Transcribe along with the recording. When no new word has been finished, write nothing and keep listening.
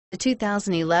The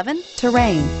 2011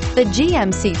 Terrain. The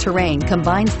GMC Terrain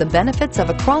combines the benefits of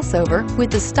a crossover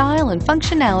with the style and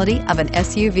functionality of an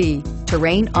SUV.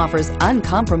 Terrain offers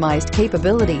uncompromised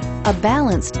capability, a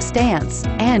balanced stance,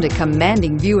 and a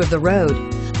commanding view of the road,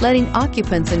 letting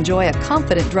occupants enjoy a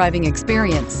confident driving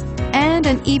experience. And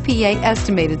an EPA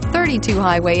estimated 32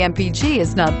 highway MPG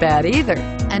is not bad either,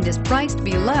 and is priced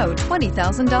below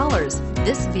 $20,000.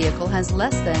 This vehicle has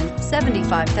less than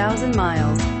 75,000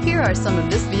 miles. Here are some of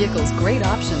this vehicle's great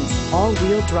options: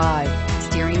 all-wheel drive,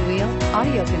 steering wheel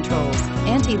audio controls,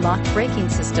 anti-lock braking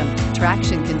system,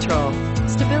 traction control,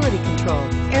 stability control,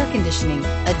 air conditioning,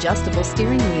 adjustable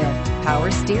steering wheel, power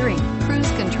steering,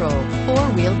 cruise control,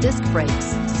 four-wheel disc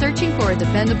brakes. Searching for a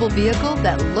dependable vehicle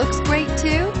that looks great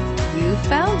too? You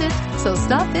found it, so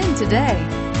stop in today.